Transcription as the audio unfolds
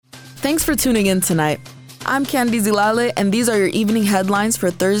Thanks for tuning in tonight. I'm Candy Zilale, and these are your evening headlines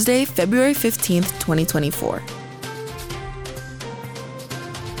for Thursday, February 15th, 2024.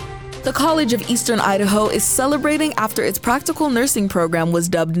 The College of Eastern Idaho is celebrating after its practical nursing program was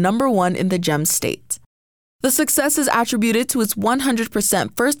dubbed #1 in the GEM state. The success is attributed to its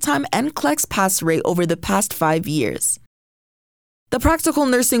 100% first-time NCLEX pass rate over the past 5 years. The practical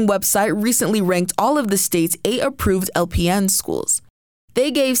nursing website recently ranked all of the state's 8 approved LPN schools. They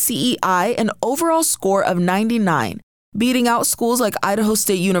gave CEI an overall score of 99, beating out schools like Idaho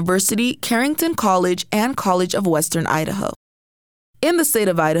State University, Carrington College, and College of Western Idaho. In the state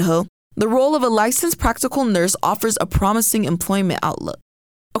of Idaho, the role of a licensed practical nurse offers a promising employment outlook.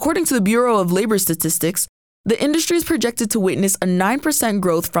 According to the Bureau of Labor Statistics, the industry is projected to witness a 9%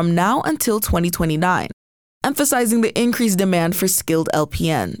 growth from now until 2029, emphasizing the increased demand for skilled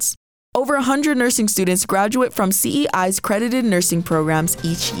LPNs. Over 100 nursing students graduate from CEI's credited nursing programs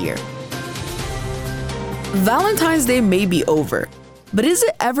each year. Valentine's Day may be over, but is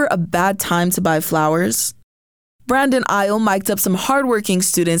it ever a bad time to buy flowers? Brandon Isle mic'd up some hardworking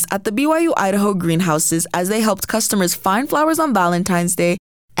students at the BYU-Idaho greenhouses as they helped customers find flowers on Valentine's Day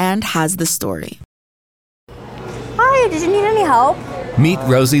and has the story. Hi, did you need any help? Meet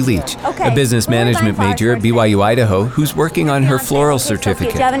Rosie Leach, a business management major at BYU-Idaho who's working on her floral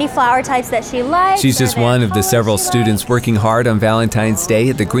certificate. Do you have any flower types that she likes? She's just one of the several students working hard on Valentine's Day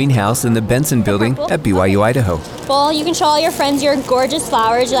at the greenhouse in the Benson building at BYU-Idaho. Well, you can show all your friends your gorgeous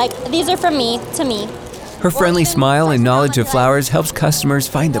flowers. You're like, these are from me, to me. Her friendly smile and knowledge of flowers helps customers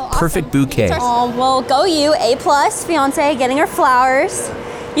find the perfect bouquet. Oh, well, go you, A+, fiance, getting her flowers.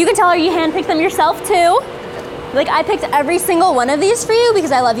 You can tell her you handpicked them yourself, too. Like, I picked every single one of these for you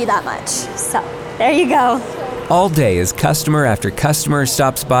because I love you that much. So, there you go. All day as customer after customer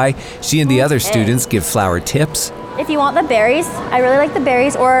stops by, she and the other students give flower tips. If you want the berries, I really like the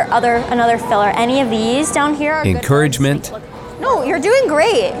berries or another filler. Any of these down here are encouragement. No, you're doing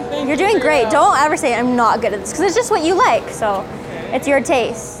great. You're doing great. Don't ever say I'm not good at this because it's just what you like. So, it's your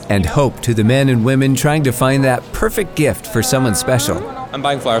taste. And hope to the men and women trying to find that perfect gift for someone special. I'm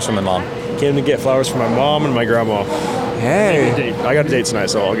buying flowers for my mom. Came to get flowers for my mom and my grandma. Hey. I got a date tonight,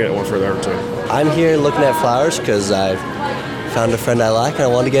 so I'll get one for them too. I'm here looking at flowers because I found a friend I like and I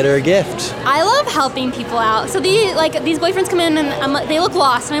want to get her a gift. I love helping people out. So these boyfriends come in and they look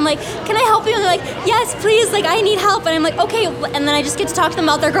lost. And I'm like, can I help you? And they're like, yes, please. Like, I need help. And I'm like, okay. And then I just get to talk to them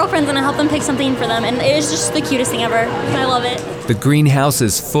about their girlfriends and I help them pick something for them. And it is just the cutest thing ever. And I love it. The greenhouse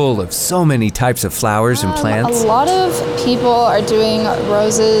is full of so many types of flowers and plants. A lot of people are doing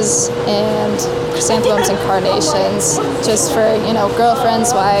roses and chrysanthemums and carnations just for,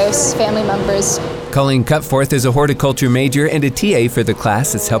 girlfriends, wives, family members. Colleen Cutforth is a horticulture major and a TA for the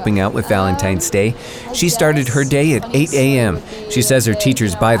class that's helping out with Valentine's Day. She started her day at 8 a.m. She says her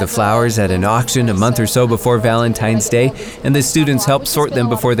teachers buy the flowers at an auction a month or so before Valentine's Day, and the students help sort them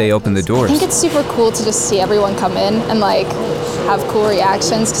before they open the doors. I think it's super cool to just see everyone come in and have cool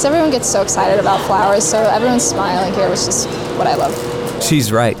reactions because everyone gets so excited about flowers, so everyone's smiling here, which is what I love.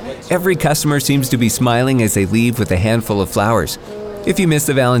 She's right. Every customer seems to be smiling as they leave with a handful of flowers. If you miss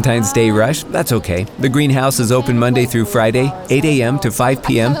the Valentine's Day rush, that's okay. The greenhouse is open Monday through Friday, 8 a.m. to 5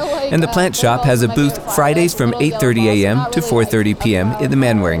 p.m., and the plant shop has a booth Fridays from 8:30 a.m. to 4:30 p.m. in the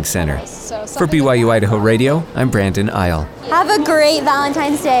Man-Wearing Center. For BYU-Idaho Radio, I'm Brandon Isle. Have a great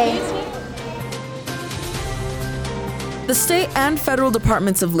Valentine's Day. The state and federal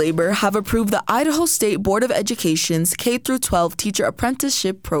departments of labor have approved the Idaho State Board of Education's K-12 teacher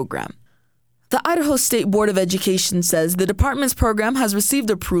apprenticeship program. The Idaho State Board of Education says the department's program has received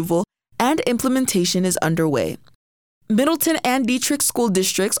approval and implementation is underway. Middleton and Dietrich school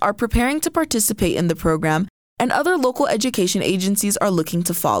districts are preparing to participate in the program, and other local education agencies are looking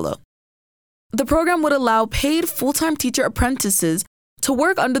to follow. The program would allow paid full-time teacher apprentices to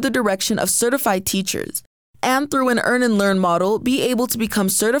work under the direction of certified teachers, and through an earn and learn model, be able to become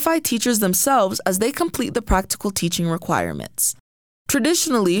certified teachers themselves as they complete the practical teaching requirements.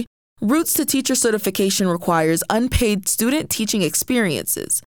 Traditionally, Routes to Teacher certification requires unpaid student teaching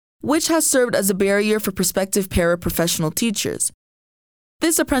experiences, which has served as a barrier for prospective paraprofessional teachers.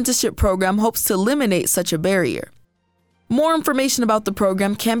 This apprenticeship program hopes to eliminate such a barrier. More information about the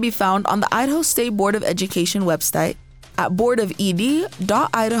program can be found on the Idaho State Board of Education website at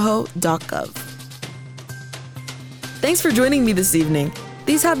boardofed.idaho.gov. Thanks for joining me this evening.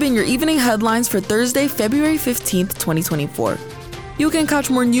 These have been your evening headlines for Thursday, February 15th, 2024. You can catch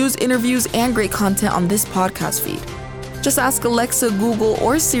more news, interviews, and great content on this podcast feed. Just ask Alexa, Google,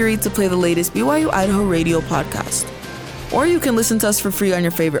 or Siri to play the latest BYU-Idaho radio podcast. Or you can listen to us for free on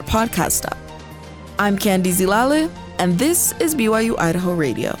your favorite podcast app. I'm Candy Zilale, and this is BYU-Idaho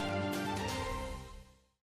Radio.